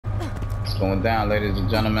going down, ladies and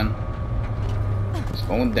gentlemen. It's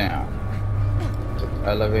going down. Took the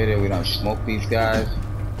elevator. We don't smoke these guys.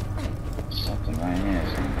 Something right here.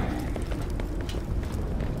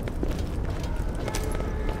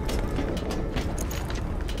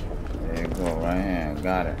 There you go, right here.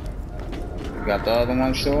 Got it. You got the other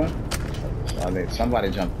one too? Somebody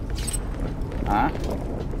jumped. Huh?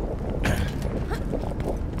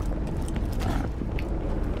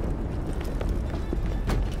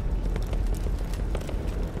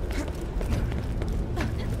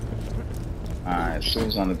 Alright,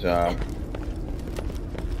 Sue's on the job.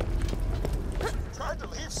 Tried to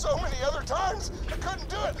leave so many other times, I couldn't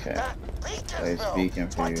do it. Okay. That beacon Play speaking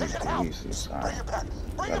for you. Bring it back.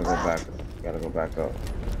 Bring it Gotta go back. back. Gotta go back up.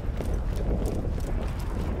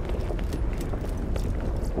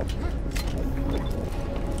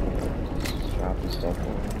 Dropping stuff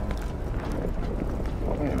over.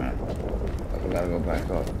 Oh, wait a minute. We gotta go back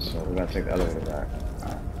up. So we gotta take the elevator back.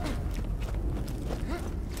 Alright.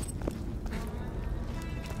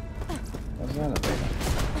 What's the elevator?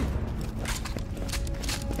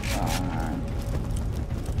 Alright.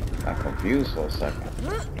 Got confused for a second.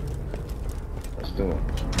 Let's do it.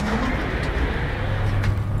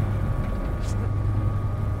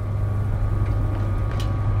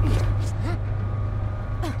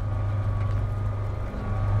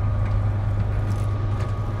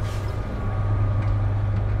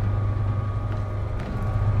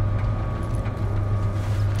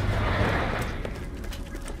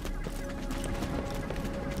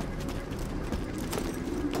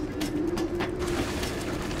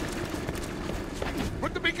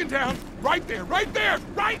 Put the beacon down. Right there. Right there.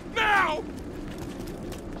 Right now.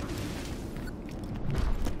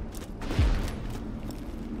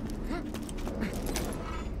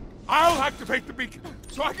 I'll activate the beacon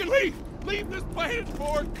so I can leave. Leave this planet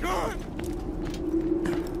for good.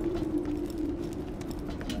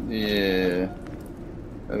 Yeah.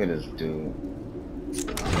 Look at this dude.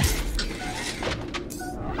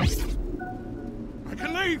 I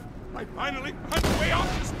can leave. I finally found a way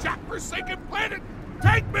off this jack-forsaken planet.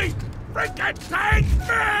 Take me! Freaking take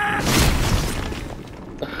me!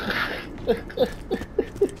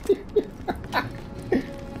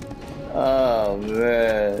 Oh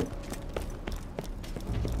man.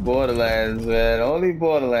 Borderlands, man. Only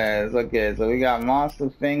Borderlands. Okay, so we got monster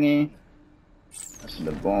thingy. That's in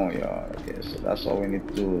the boneyard. Okay, so that's all we need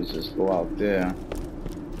to do is just go out there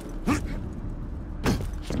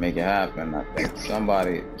and make it happen. I think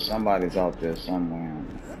somebody's out there somewhere.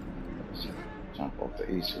 Let's jump off the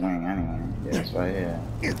east wing anyway. Yeah, it's right here.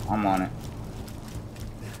 I'm on it.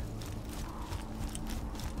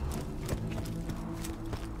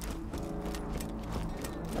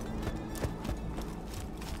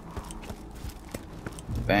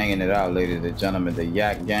 Banging it out, ladies and gentlemen. The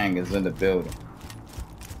Yak Gang is in the building.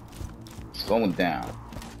 It's going down.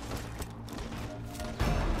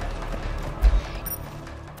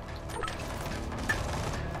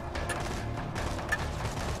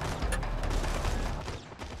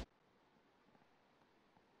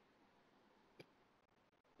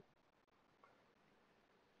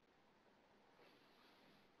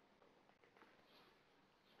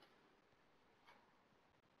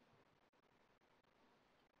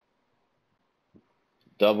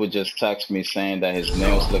 Double just texted me saying that his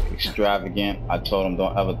nails look extravagant. I told him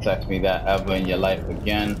don't ever text me that ever in your life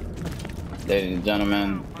again. Ladies and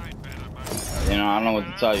gentlemen, you know, I don't know what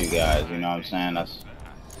to tell you guys, you know what I'm saying? That's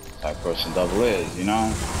the type of person Double is, you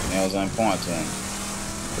know? Nails are important to him.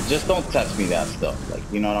 But just don't text me that stuff, like,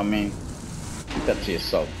 you know what I mean? Keep that to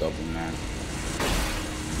yourself, Double, man.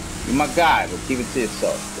 You're my guy, but keep it to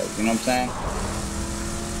yourself, like, you know what I'm saying?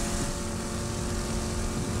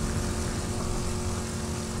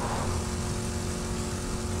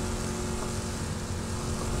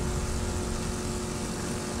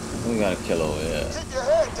 We got a kill over here. Keep your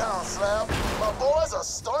head down, Slam. My boys are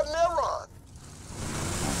starting their run.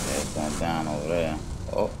 Okay, it's going down over there.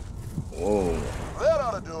 Oh. Whoa. That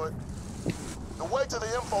ought to do it. The way to the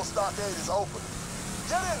info stockade is open.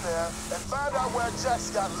 Get in there and find out where Jack's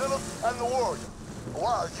got Lilith and the Warrior.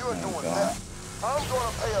 While you're doing that, I'm going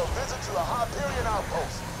to pay a visit to the Hyperion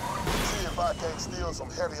outpost. See if I can't steal some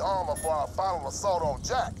heavy armor for our final assault on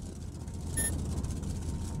Jack.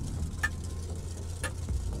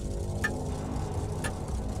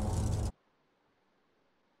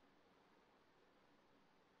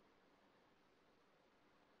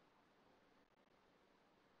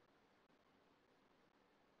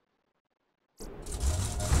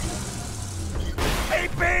 Hey,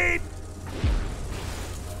 babe!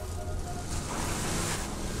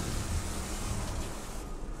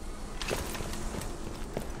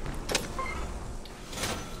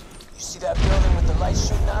 that building with the lights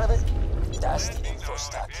shooting out of it? That's the info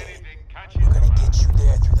stockade. We're gonna get you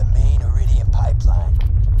there through the main Iridium pipeline.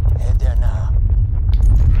 Head there now.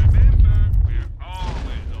 Remember, we're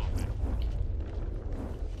always open.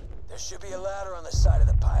 There should be a ladder on the side of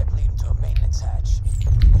the pipe leading to a maintenance hatch.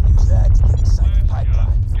 Use that to get inside the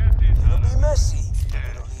pipeline. It'll be messy, but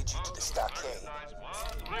it'll lead you to the stockade.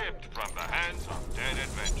 Was ripped from the hands of dead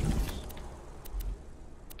adventurers.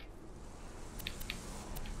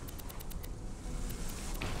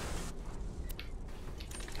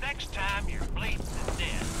 Next time you're bleeding to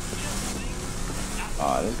death, just think.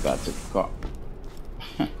 Oh, this guy took the car.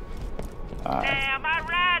 Alright. Damn, my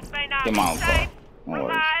rides may not Come be on, safe, bro. No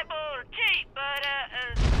worries. reliable, or cheap, but,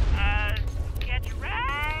 catch a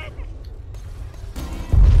ride?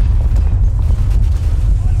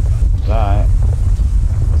 It's alright.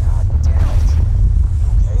 God damn it. You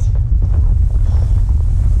okay?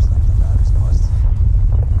 Looks like the router's busted.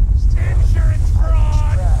 Insurance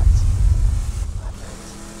fraud! Cracked. I bet if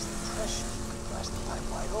there's the pressure, you could blast the pipe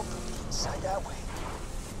wide open to get inside that way.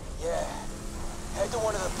 Yeah. Head to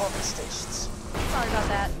one of the pumping stations. Sorry about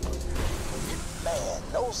that. Man,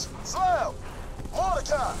 those... Slam!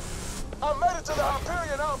 Mordecai! I made it to the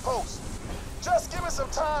Hyperion outpost. Just give me some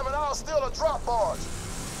time and I'll steal a drop barge.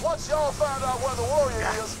 Once y'all find out where the warrior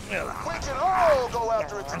is, we can all go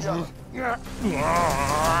after it together.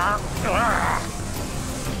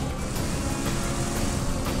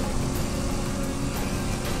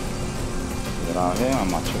 Get out here, I'm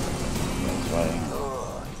not tripping. That's right.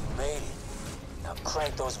 Good, you made it. Now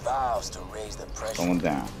crank those valves to raise the pressure. Going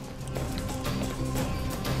down.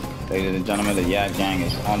 Ladies and gentlemen, the Yak Gang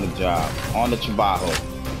is on the job. On the trabajo.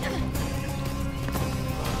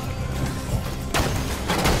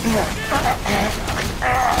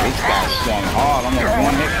 These guys swung hard. Almost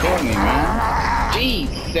one hit killed me, man.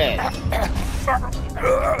 Jesus.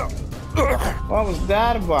 What was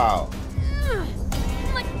that about?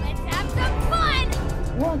 Let's have some fun!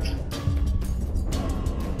 What?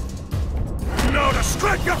 Now to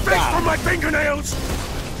scrape your face from my fingernails!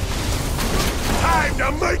 Time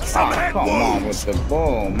to make some Oh, head come on wounds! with the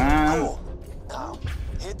bull, man. Cool. Now,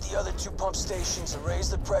 hit the other two pump stations and raise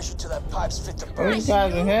the pressure till that pipe's fit to Oh, burst. you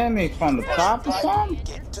guys are hearing me from the top or something?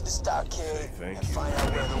 Get to the stockade and find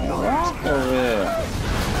out where the Hey, warrior rock over here.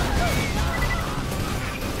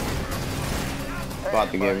 About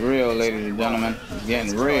to get real, ladies and gentlemen. It's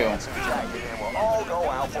getting real. We'll all go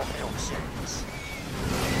out for milkshakes.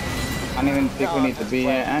 I don't even think we need to be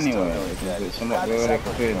here anyway. Because it's somewhat we already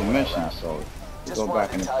completed the mission, so we go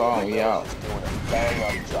back in the car and we out. Doing a bang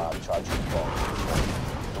up job charging the ball.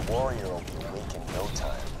 The warrior will be awake in no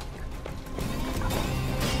time.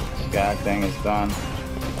 Sky thing is done.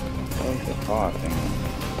 Where's the car thing?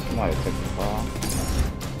 Somebody took the car.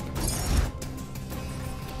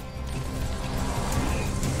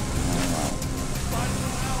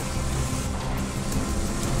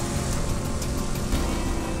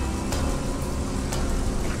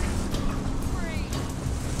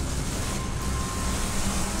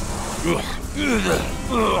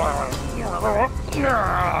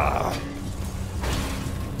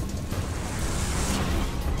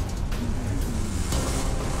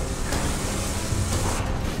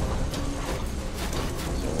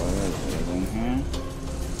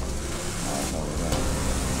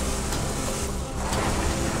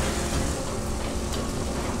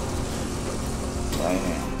 Right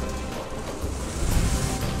here.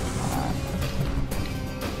 Alright.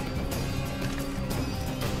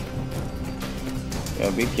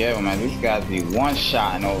 Yo, be careful, man. These guys be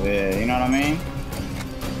one-shotting over here. You know what I mean?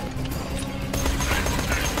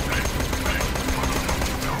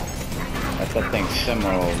 That's that thing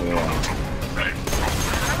simmer over here.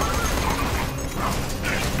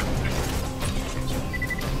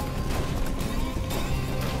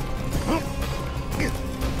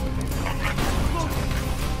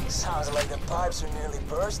 Sounds like the pipes are nearly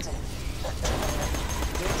bursting.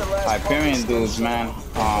 Get the last Hyperion pumping dudes, station man. and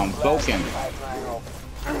blast Broken. the pipeline open.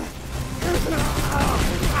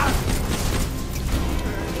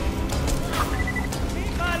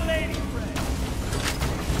 Meet my lady friend.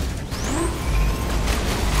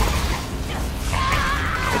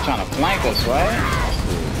 They're trying to flank us, right?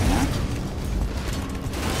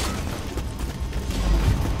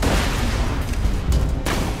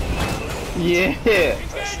 Yeah.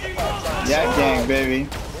 Yeah, gang, baby.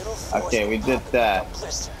 Okay, we did that.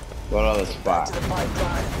 What other spot?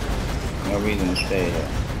 No reason to stay here.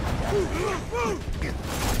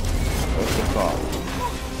 What's the call?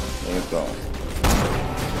 There we go.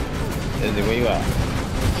 Izzy, where you at?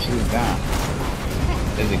 Shoot down.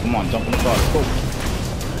 Izzy, come on, jump in the car. Let's go.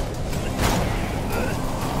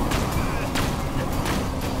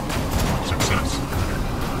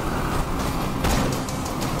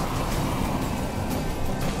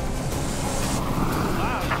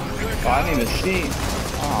 even see.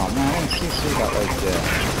 Oh man, I didn't see sweetheart right there.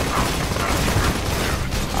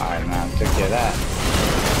 Alright man, took care of that.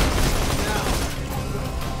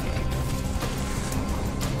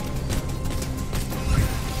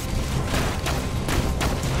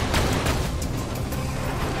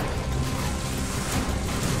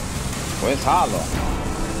 Where's Hollow?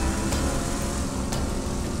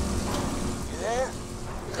 You there?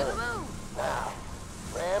 Good. Now,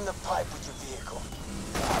 ram the pipe with your vehicle.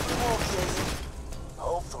 Probably won't kill you.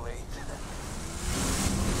 Hopefully.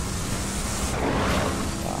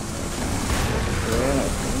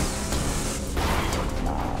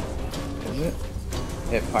 Nah. Is it?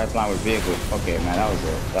 Hit pipeline with vehicle. Okay, man, that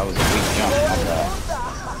was a weak jump.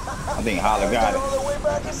 I think Hollow got it. All the way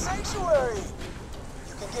back in Sanctuary.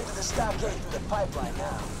 You can get to the stockade through the pipeline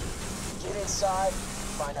now. Get inside,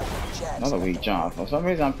 find out where Jack's. Another weak jump. For some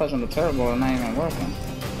reason, I'm pressing the turbo and not even working.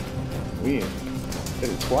 Weird. Did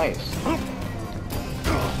it twice. But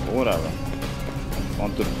whatever.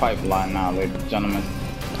 Going through the pipeline now, ladies and gentlemen.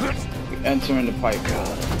 We're entering the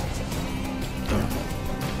pipeline.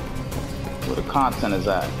 Where the content is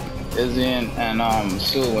at. Izzy and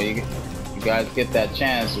Sue, when you guys get that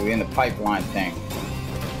chance, we're in the pipeline thing.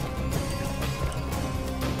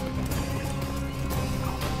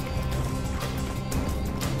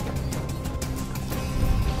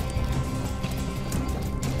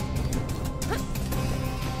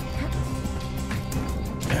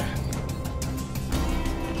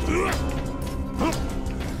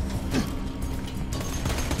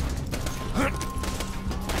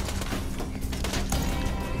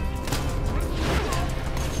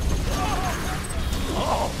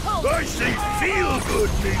 I say feel good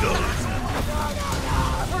needles.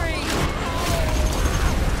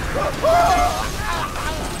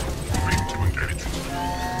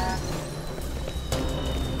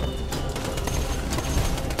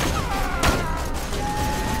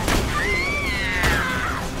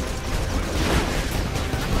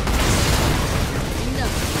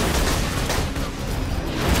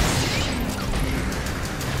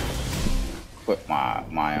 Put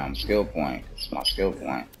my skill point. It's my skill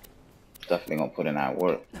point. Definitely gonna put in that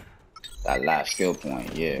work. That last skill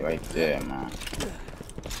point, yeah, right there, man.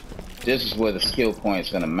 This is where the skill point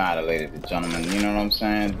is gonna matter, ladies and gentlemen. You know what I'm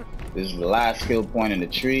saying? This is the last skill point in the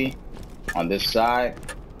tree on this side.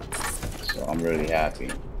 So I'm really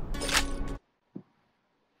happy.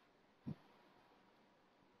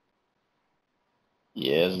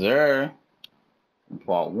 Yes, sir.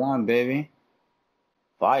 Part 1, baby.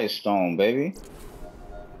 Firestone, baby.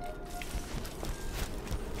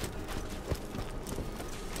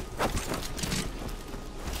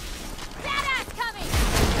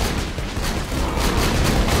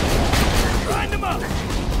 Grind them up.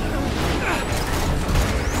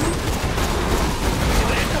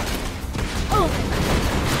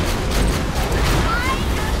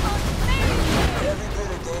 Every bit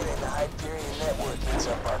of data in the Hyperion network ends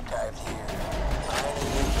up archived here. Mining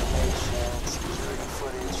information, security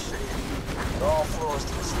footage. It all flows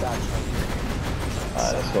to the stockade.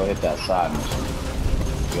 Alright, let's go hit that side mission.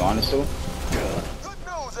 You on it, Sue? Good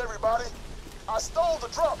news, everybody. I stole the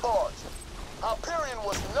drop barge. Hyperion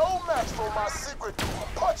was no match for my secret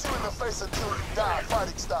punch you in the face until you die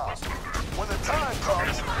fighting style. When the time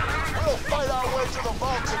comes, we'll fight our way to the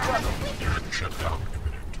vault together. Shut down.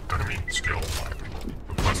 Enemy skill.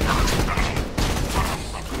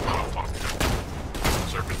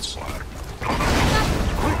 Serpent slag.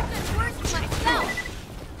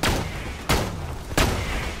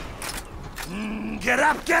 Get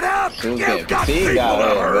up, get up! Sue's You've getting got fatigued people out to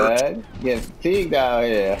here, hurt! man. Getting fatigued out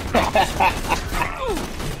here.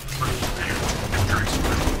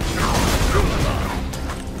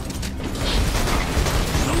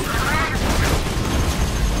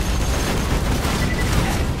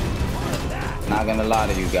 Not gonna lie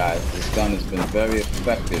to you guys, this gun has been very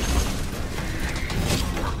effective.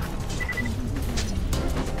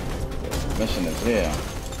 Mission is here.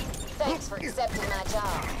 Thanks for accepting my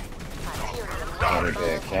job. Teddy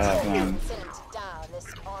bear cabin. Sent him to die on this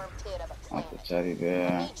armpit of a Uncle planet. Teddy I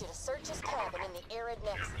bear. need you to search his cabin in the arid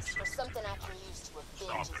nexus for something I can use to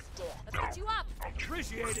avenge his death. Let's get you up.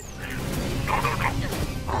 Appreciate it.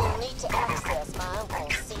 You'll need to access my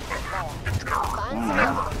uncle's secret lab. Find some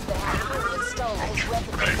evidence that Hyperion stole his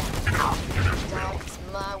weapon. God is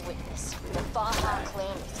my witness. The Baja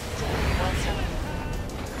clan is